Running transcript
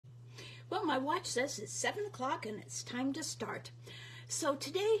Well, my watch says it's 7 o'clock and it's time to start. So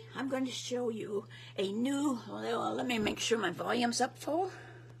today I'm going to show you a new, well, let me make sure my volume's up full.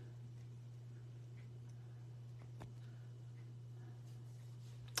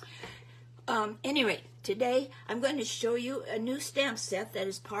 Anyway, today I'm going to show you a new stamp set that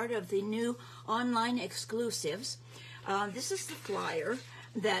is part of the new online exclusives. This is the flyer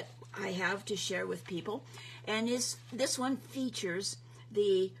that I have to share with people, and this one features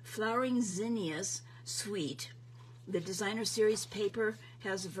the Flowering Zinnias suite. The designer series paper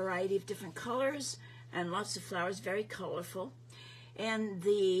has a variety of different colors and lots of flowers, very colorful. And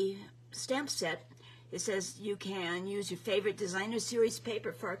the stamp set, it says you can use your favorite designer series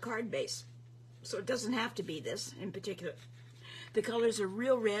paper for a card base. So it doesn't have to be this in particular. The colors are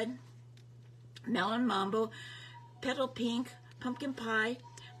Real Red, Melon Mambo, Petal Pink, Pumpkin Pie,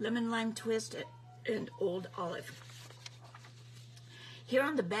 Lemon Lime Twist, and Old Olive. Here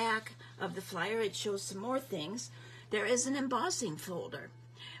on the back of the flyer, it shows some more things. There is an embossing folder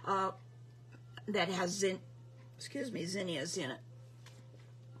that has zinnias in it.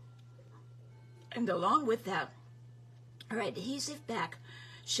 And along with that are adhesive back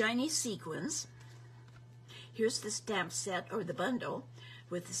shiny sequins. Here's the stamp set, or the bundle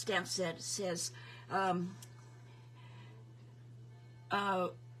with the stamp set. It says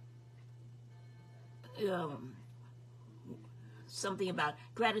something about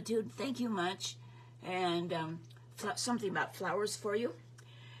gratitude, thank you much, and something about flowers for you.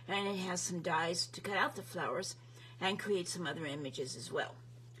 And it has some dies to cut out the flowers and create some other images as well.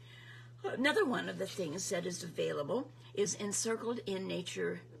 Another one of the things that is available is Encircled in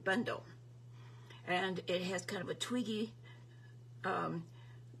Nature bundle. And it has kind of a twiggy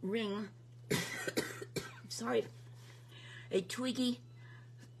ring, sorry, a twiggy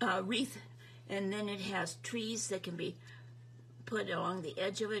wreath, and then it has trees that can be put along the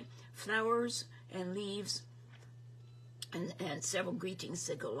edge of it, flowers and leaves, and several greetings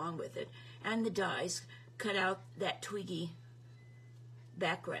that go along with it. And the dies cut out that twiggy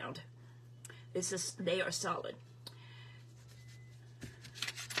background. They are solid.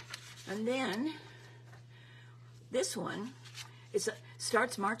 And then this one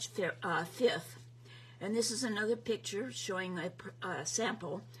starts March 5th, and this is another picture showing a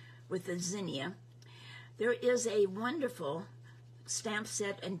sample with the zinnia. There is a wonderful stamp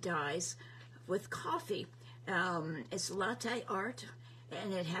set and dies with coffee. It's latte art,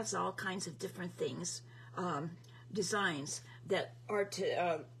 and it has all kinds of different things, designs that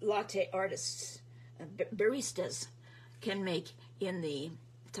latte artists, baristas can make in the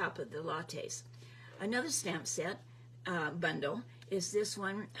top of the lattes. Another stamp set bundle is this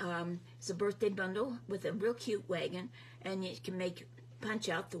one. It's a birthday bundle with a real cute wagon, and you can punch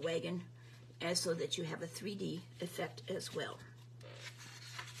out the wagon so that you have a 3D effect as well.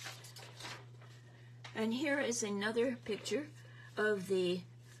 And here is another picture of the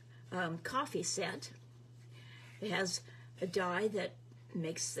coffee set. It has a die that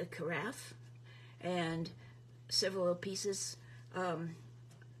makes the carafe and several little pieces for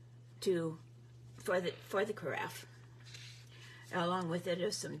the carafe. Along with it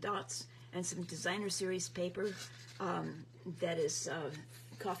are some dots and some designer series paper that is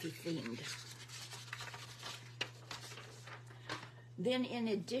coffee themed. Then in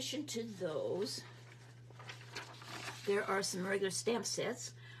addition to those, there are some regular stamp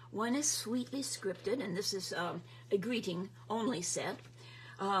sets. One is Sweetly Scripted, and this is a greeting only set.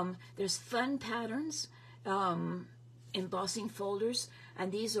 There's fun patterns, embossing folders,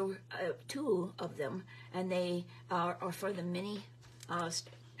 and these are two of them, and they are for the mini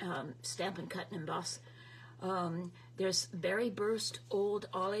stamp and cut and emboss. There's Berry Burst, Old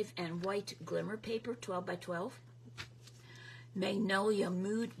Olive, and White Glimmer paper, 12 by 12. Magnolia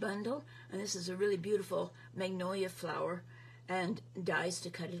Mood bundle, and this is a really beautiful magnolia flower and dies to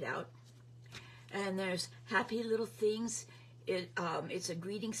cut it out. And there's Happy Little Things. It's a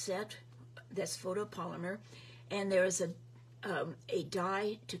greeting set that's photopolymer, and there is a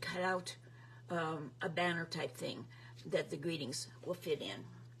die to cut out a banner type thing that the greetings will fit in.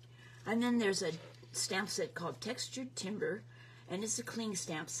 And then there's a stamp set called Textured Timber, and it's a cling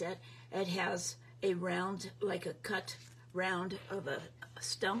stamp set. It has a round, like a cut round of a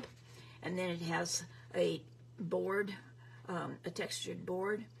stump, and then it has a board, a textured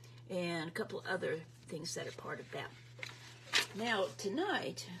board, and a couple other things that are part of that. Now,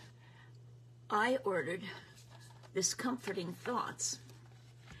 tonight, I ordered this Comforting Thoughts,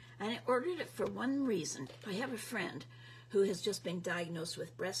 and I ordered it for one reason. I have a friend who has just been diagnosed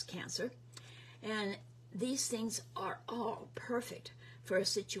with breast cancer, and these things are all perfect for a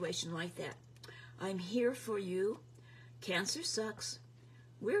situation like that. I'm here for you. Cancer sucks.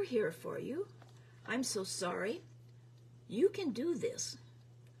 We're here for you. I'm so sorry. You can do this.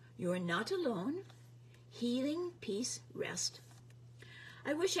 You're not alone. Healing, peace, rest.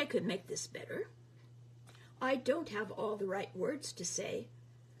 I wish I could make this better. I don't have all the right words to say.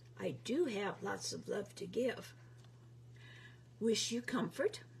 I do have lots of love to give. Wish you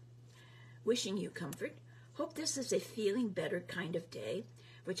comfort. Wishing you comfort. Hope this is a feeling better kind of day,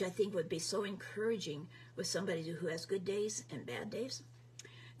 which I think would be so encouraging with somebody who has good days and bad days.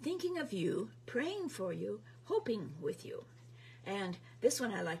 Thinking of you, praying for you, hoping with you. And this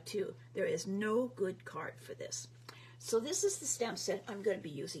one I like too. There is no good card for this. So this is the stamp set I'm going to be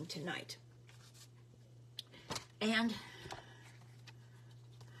using tonight. And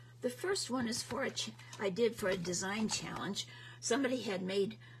the first one is for I did for a design challenge. Somebody had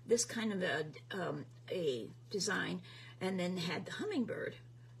made this kind of a design and then had the hummingbird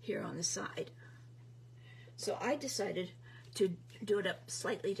here on the side. So I decided to do it up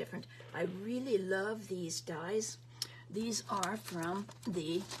slightly different. I really love these dies. These are from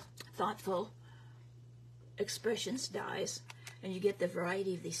the Thoughtful Expressions dies, and you get the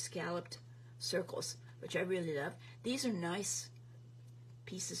variety of these scalloped circles, which I really love. These are nice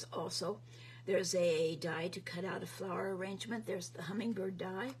pieces also. There's a die to cut out a flower arrangement. There's the hummingbird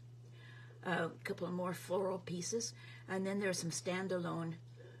die, a couple of more floral pieces, and then there's some standalone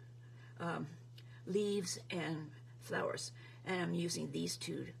leaves and flowers. And I'm using these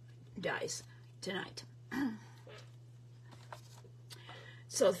two dies tonight.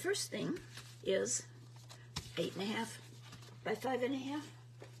 So the first thing is 8.5 by 5.5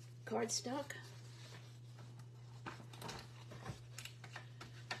 cardstock,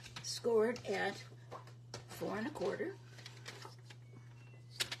 scored at 4 1/4.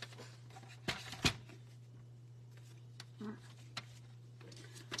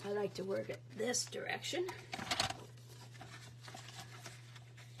 I like to work it this direction.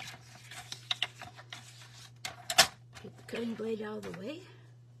 Get the cutting blade out of the way.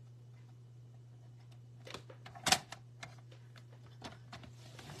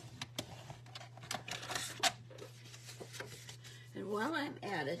 And while I'm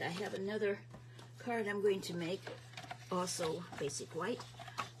at it, I have another card I'm going to make, also basic white,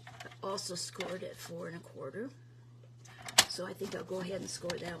 also scored at 4 1/4. So I think I'll go ahead and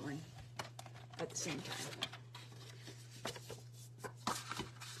score that one at the same time.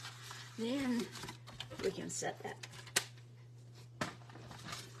 Then we can set that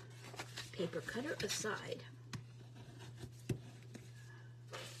paper cutter aside.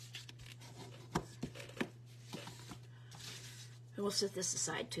 And we'll set this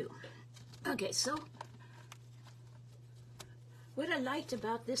aside too. Okay, so what I liked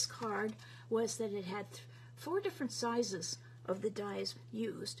about this card was that it had 4 different sizes of the dies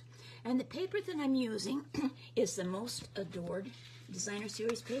used. And the paper that I'm using is the Most Adored Designer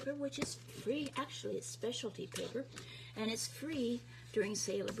Series paper, which is free. Actually, it's specialty paper, and it's free during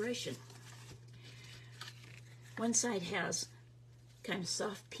celebration. One side has kind of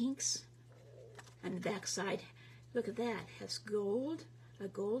soft pinks, and the back side, look at that, has gold, a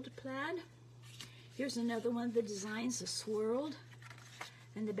gold plaid. Here's another one of the designs, a swirled,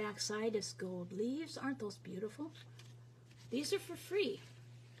 and the back side is gold leaves. Aren't those beautiful? These are for free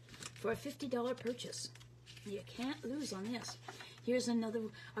for a $50 purchase. You can't lose on this. Here's another,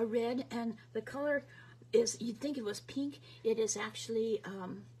 a red, and the color is, you'd think it was pink. It is actually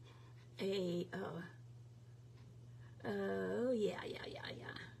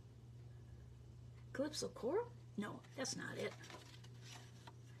Calypso coral? No, that's not it.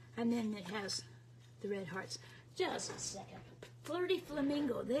 And then it has the red hearts. Just a second. Flirty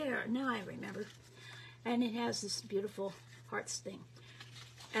Flamingo. There, now I remember. And it has this beautiful hearts thing.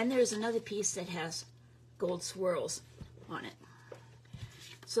 And there's another piece that has gold swirls on it.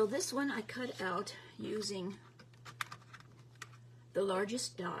 So this one I cut out using the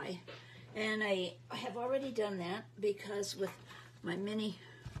largest die. And I have already done that because with my mini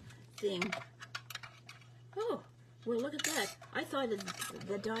thing. Oh, well, look at that. I thought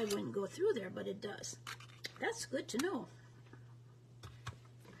the die wouldn't go through there, but it does. That's good to know.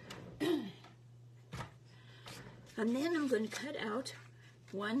 And then I'm going to cut out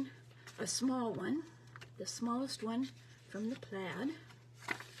a small one, the smallest one from the plaid,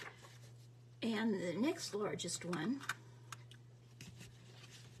 and the next largest one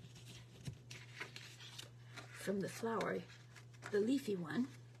from the flower, the leafy one.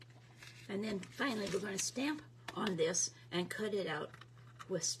 And then finally we're going to stamp on this and cut it out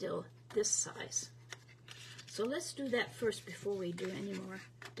with still this size. So let's do that first before we do any more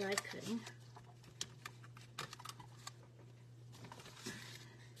die cutting.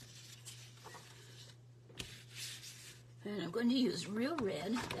 And I'm going to use Real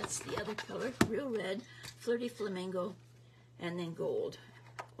Red, that's the other color, Real Red, Flirty Flamingo, and then gold.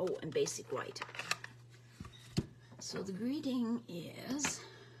 Oh, and Basic White. So the greeting is,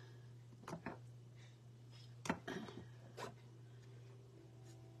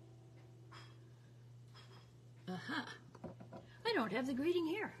 I don't have the greeting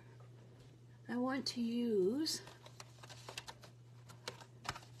here. I want to use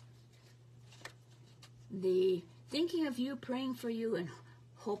the thinking of you, praying for you, and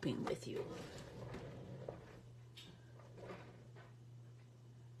hoping with you.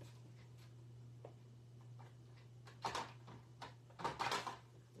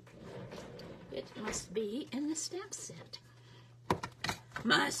 It must be in the stamp set.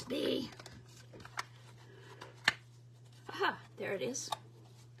 Must be. Aha, there it is.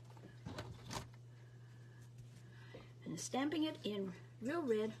 And stamping it in Real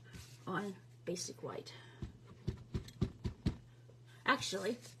Red on Basic White.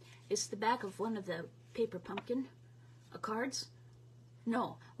 Actually, it's the back of one of the paper pumpkin cards.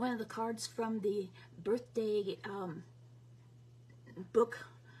 No, one of the cards from the birthday book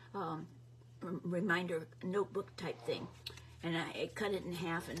reminder notebook type thing. And I cut it in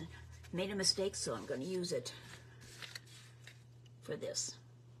half and made a mistake, so I'm going to use it for this.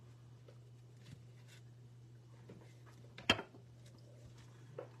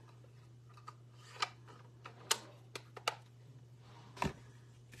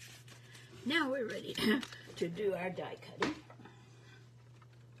 Now we're ready to do our die cutting.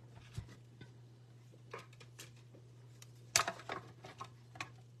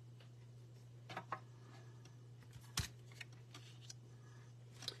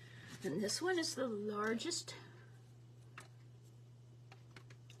 And this one is the largest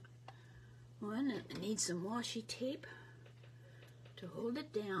one. It needs some washi tape to hold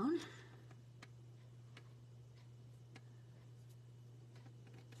it down.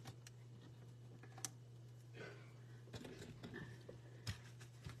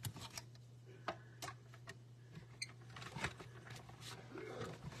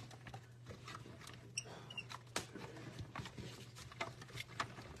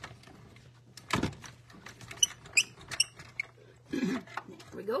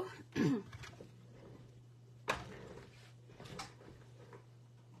 There we go.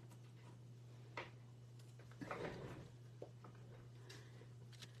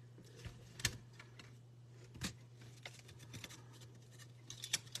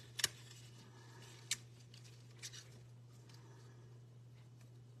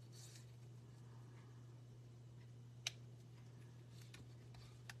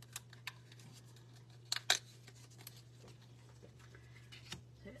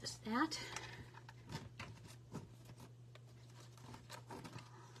 There's that.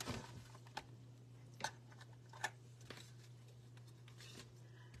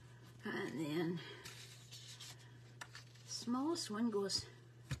 And then the smallest one goes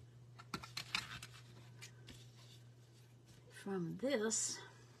from this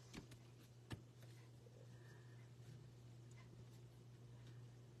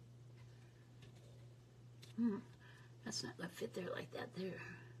that's not going to fit there like that there.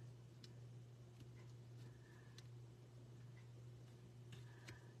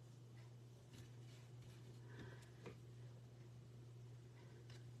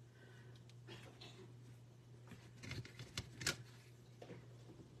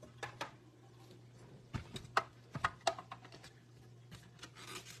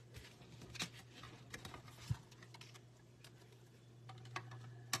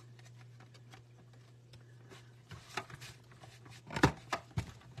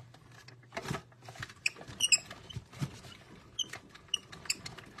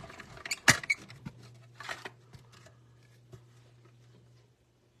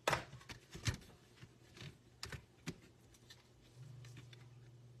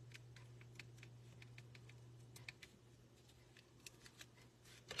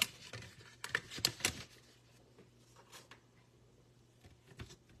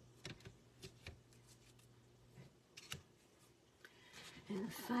 And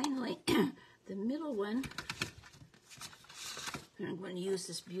finally, the middle one, and I'm going to use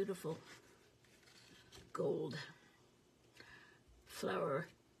this beautiful gold flower,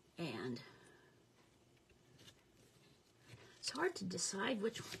 and it's hard to decide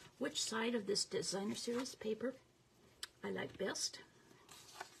which side of this designer series paper I like best,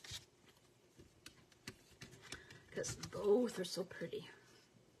 because both are so pretty.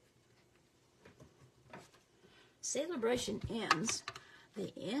 Celebration ends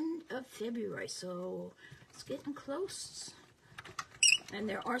the end of February, so it's getting close. And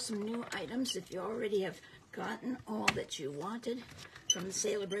there are some new items. If you already have gotten all that you wanted from the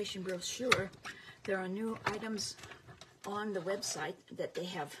Celebration brochure, there are new items on the website that they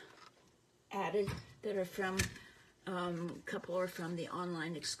have added that are from, a couple are from the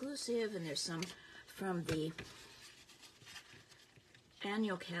online exclusive, and there's some from the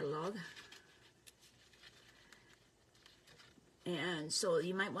annual catalog. And so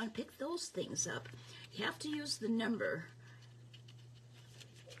you might want to pick those things up. You have to use the number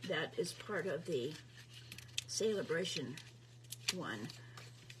that is part of the Celebration one,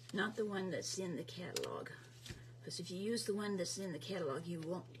 not the one that's in the catalog. Because if you use the one that's in the catalog, you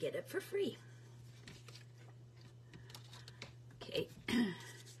won't get it for free. Okay.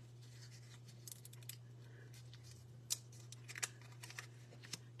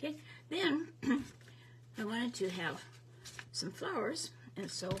 Okay, then I wanted to have some flowers,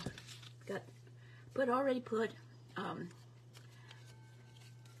 and so already put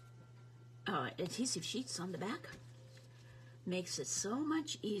adhesive sheets on the back. Makes it so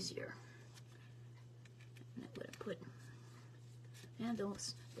much easier. And I'm going to put, and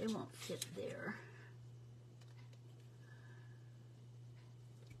those, they won't fit there.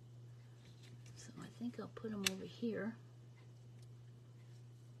 So I think I'll put them over here.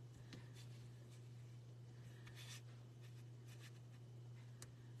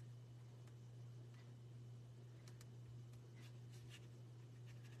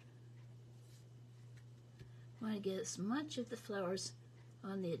 I want to get as much of the flowers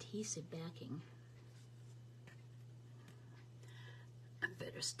on the adhesive backing. I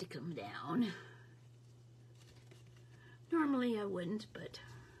better stick them down. Normally I wouldn't, but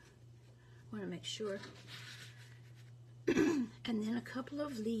I want to make sure. And then a couple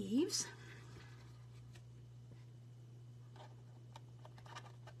of leaves.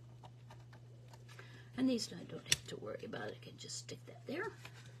 And these I don't have to worry about. I can just stick that there.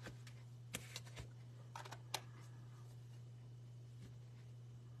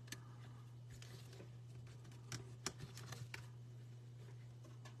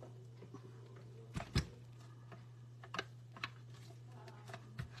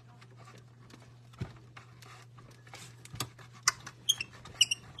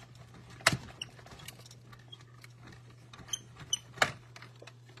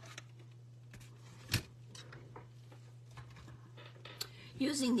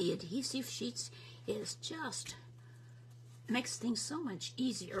 Using the adhesive sheets is just makes things so much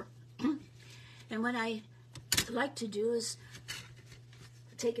easier. And what I like to do is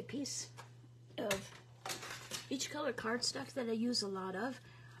take a piece of each color cardstock that I use a lot of.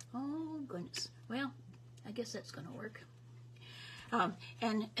 Oh goodness! Well, I guess that's going to work.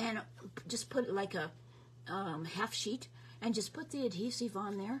 And just put like a half sheet, and just put the adhesive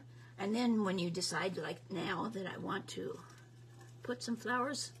on there. And then when you decide, like now, that I want to put some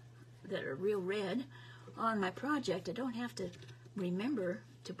flowers that are real red on my project, I don't have to remember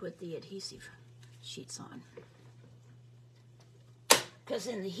to put the adhesive sheets on. Because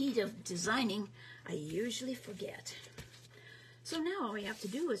in the heat of designing, I usually forget. So now all we have to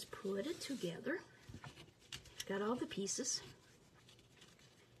do is put it together. Got all the pieces.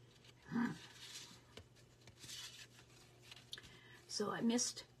 So I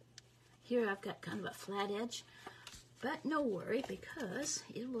missed, here I've got kind of a flat edge. But no worry, because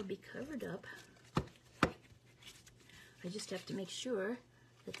it will be covered up. I just have to make sure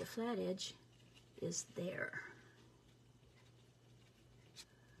that the flat edge is there.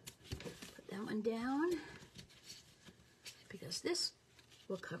 Put that one down, because this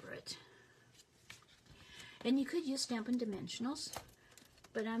will cover it. And you could use Stampin' Dimensionals,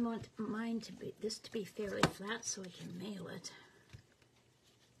 but I want mine to be, this to be fairly flat so I can mail it.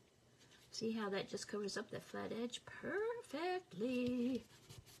 See how that just covers up that flat edge perfectly.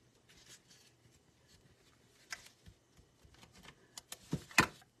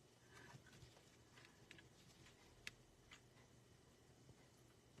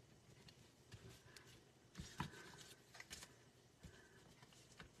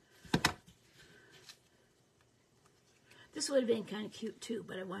 This would have been kind of cute too,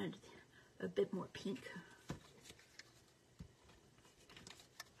 but I wanted a bit more pink.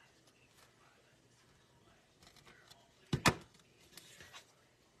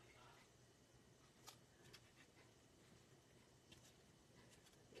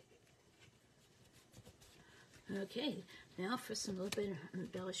 Okay, now for some little bit of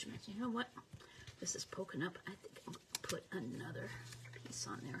embellishment. You know what? This is poking up. I think I'm going to put another piece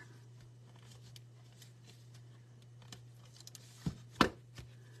on there.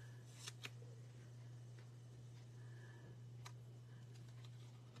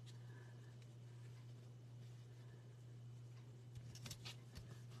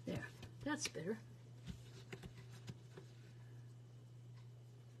 There, that's better.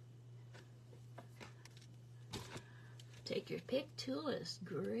 Take your pick tool. It's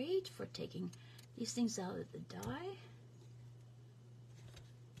great for taking these things out of the die.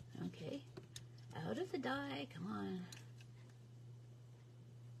 Okay, out of the die, come on.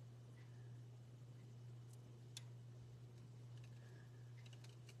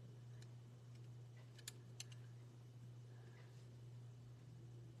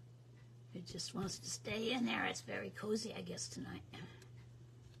 It just wants to stay in there. It's very cozy, I guess, tonight.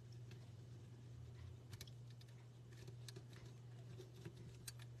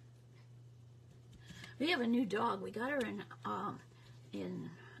 We have a new dog. We got her in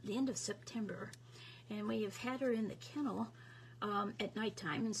the end of September, and we have had her in the kennel at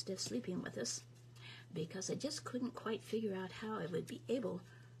nighttime instead of sleeping with us, because I just couldn't quite figure out how I would be able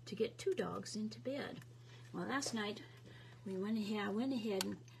to get two dogs into bed. Well, last night I went ahead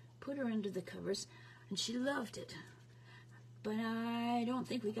and put her under the covers, and she loved it. But I don't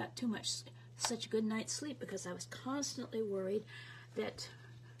think we got such a good night's sleep, because I was constantly worried that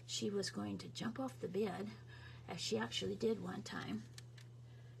she was going to jump off the bed, as she actually did one time.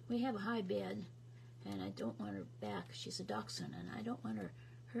 We have a high bed, and I don't want her back. She's a dachshund, and I don't want her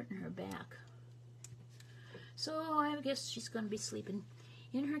hurting her back. So I guess she's going to be sleeping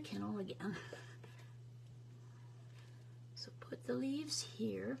in her kennel again. So put the leaves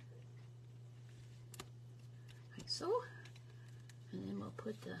here, like so, and then we'll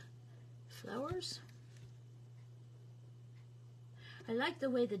put the flowers. I like the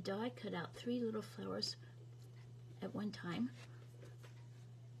way the die cut out 3 little flowers at one time,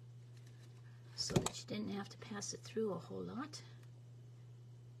 so that you didn't have to pass it through a whole lot.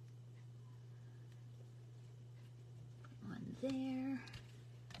 Put one there.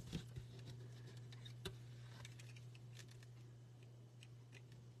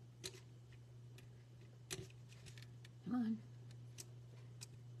 Come on.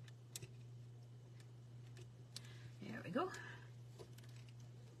 There we go.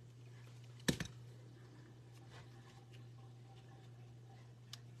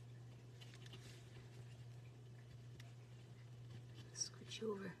 Scooch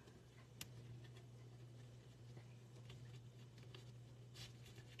over.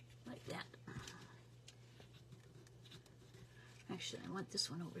 Like that. Actually, I want this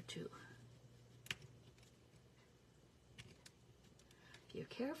one over too. If you're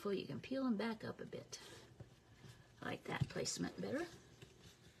careful, you can peel them back up a bit. I like that placement better.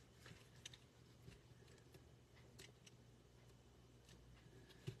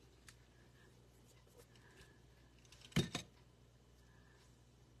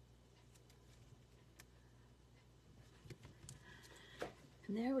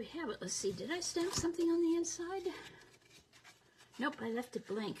 And there we have it. Let's see, did I stamp something on the inside? Nope, I left it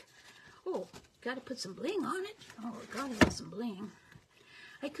blank. Oh, got to put some bling on it. Oh, gotta have some bling.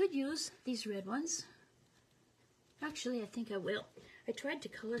 I could use these red ones. Actually, I think I will. I tried to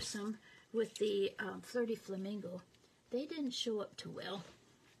color some with the Flirty Flamingo. They didn't show up too well.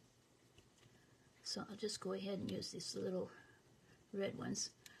 So I'll just go ahead and use these little red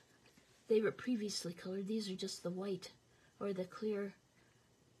ones. They were previously colored. These are just the white or the clear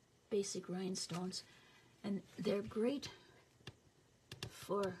basic rhinestones. And they're great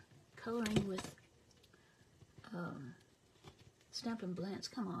for coloring with Stampin' Blends.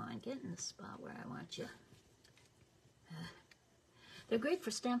 Come on, get in the spot where I want you. They're great for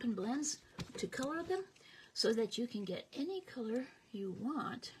Stampin' Blends to color them so that you can get any color you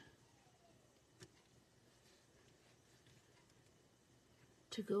want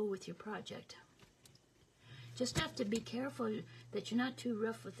to go with your project. Just have to be careful that you're not too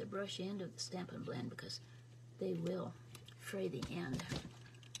rough with the brush end of the Stampin' Blend, because they will fray the end.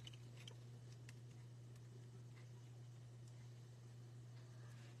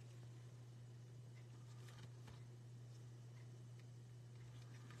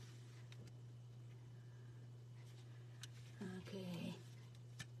 Okay,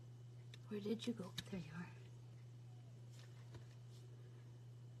 where did you go? There you are.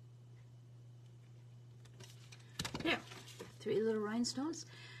 There, 3 little rhinestones,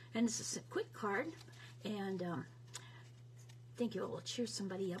 and this is a quick card, and I think it will cheer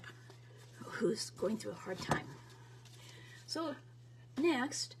somebody up who's going through a hard time. So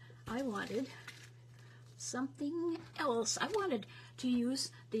next, I wanted something else. I wanted to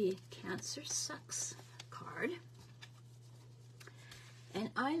use the Cancer Sucks card,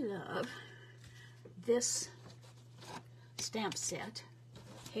 and I love this stamp set,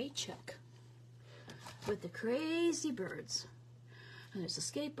 Hey Chuck, with the crazy birds. And there's a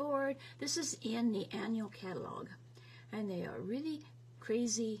skateboard. This is in the annual catalog, and they are really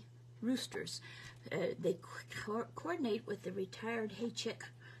crazy roosters. They coordinate with the retired Hey Chick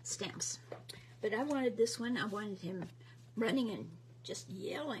stamps. But I wanted this one. I wanted him running and just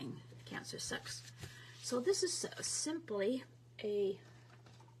yelling, "Cancer sucks." So this is simply a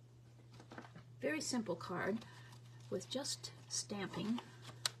very simple card with just stamping.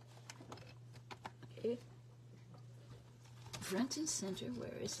 Okay. Front and center,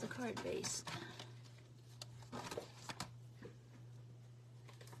 where is the card base?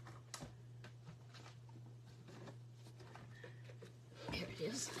 Here it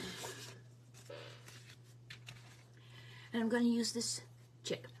is. And I'm going to use this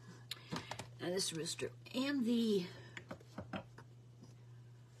chick and this rooster and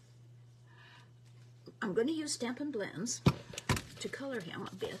I'm going to use Stampin' Blends to color him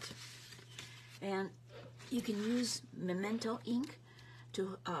a bit. And you can use Memento ink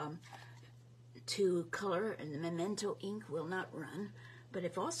to color, and the Memento ink will not run. But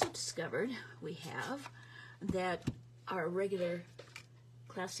I've also discovered we have that our regular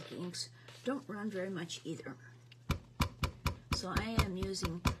classic inks don't run very much either. So I am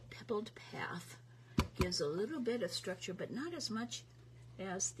using Pebbled Path. Gives a little bit of structure, but not as much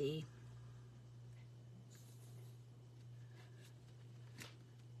as the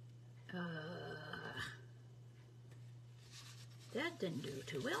that didn't do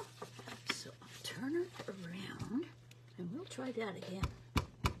too well. So I'll turn it around and we'll try that again.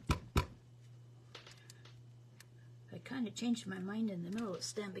 I kind of changed my mind in the middle of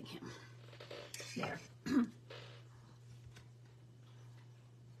stamping him. There.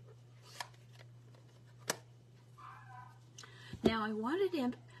 Now I wanted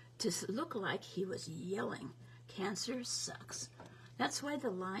him to look like he was yelling, "Cancer sucks." That's why the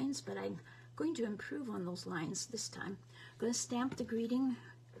lines, but I'm going to improve on those lines this time. I'm going to stamp the greeting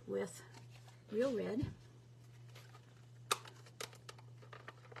with real red.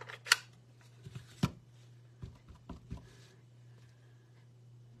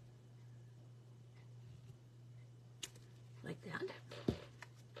 Like that.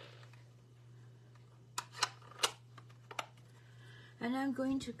 And I'm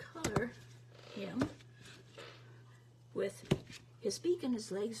going to color him with his beak, and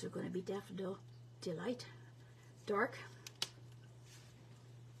his legs are going to be Daffodil Delight, dark.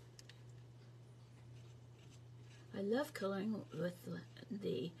 I love coloring with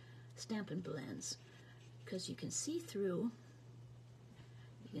the Stampin' Blends because you can see through,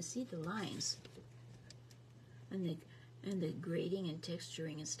 you can see the lines and the grading and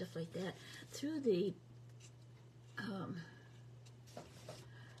texturing and stuff like that through the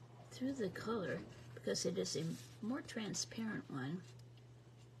color, because it is a more transparent one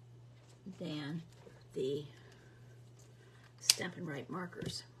than the Stampin' Right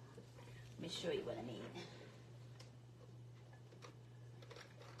markers. Let me show you what I mean.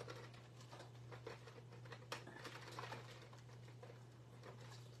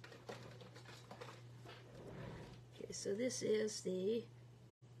 Okay, so this is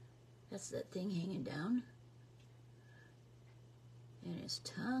that's that thing hanging down. And his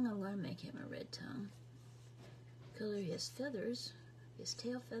tongue, I'm going to make him a red tongue. Color his feathers, his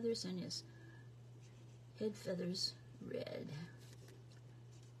tail feathers, and his head feathers red.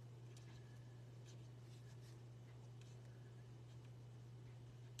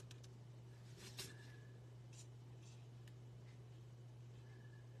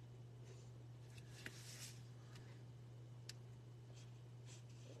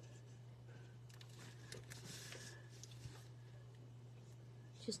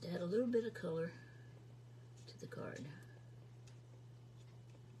 Just add a little bit of color to the card.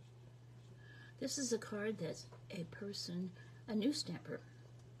 This is a card that a person, a new stamper,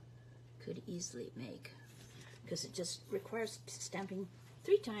 could easily make, because it just requires stamping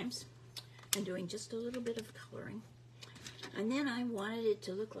 3 times and doing just a little bit of coloring. And then I wanted it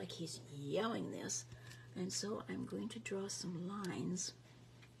to look like he's yelling this, and so I'm going to draw some lines.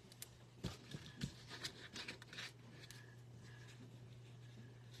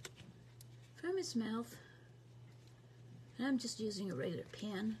 From his mouth. And I'm just using a regular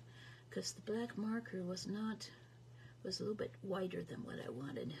pen because the black marker was a little bit wider than what I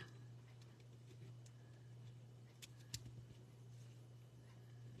wanted.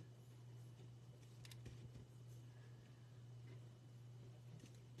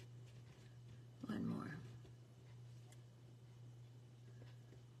 One more.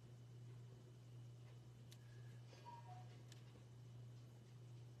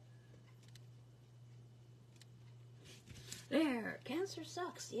 There, Cancer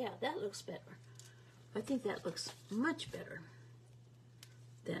sucks. Yeah, that looks better. I think that looks much better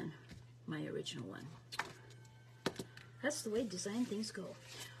than my original one. That's the way design things go.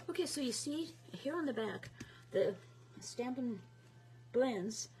 Okay, so you see here on the back, the Stampin'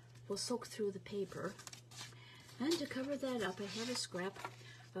 Blends will soak through the paper. And to cover that up, I have a scrap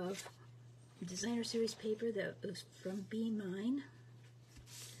of designer series paper that was from Be Mine.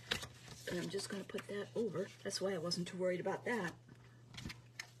 And I'm just going to put that over. That's why I wasn't too worried about that.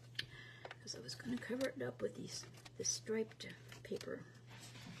 Because I was going to cover it up with this striped paper.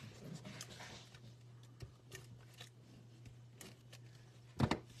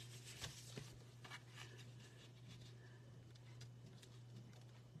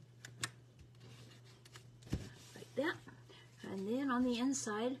 Like that. And then on the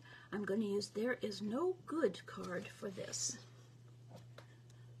inside, I'm going to use There Is No Good card for this.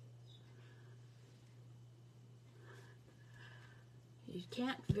 You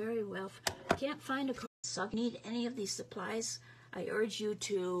can't find a card. So if you need any of these supplies, I urge you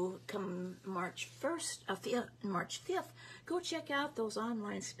to come March 5th, go check out those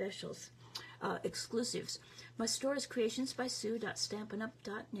online specials, exclusives. My store is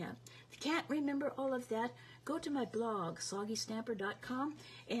creationsbysue.stampinup.net. If you can't remember all of that, go to my blog, soggystamper.com,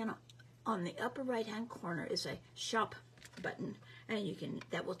 and on the upper right-hand corner is a shop button, and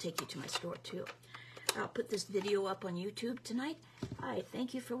that will take you to my store too. I'll put this video up on YouTube tonight. I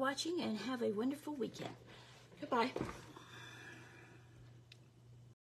thank you for watching and have a wonderful weekend. Goodbye.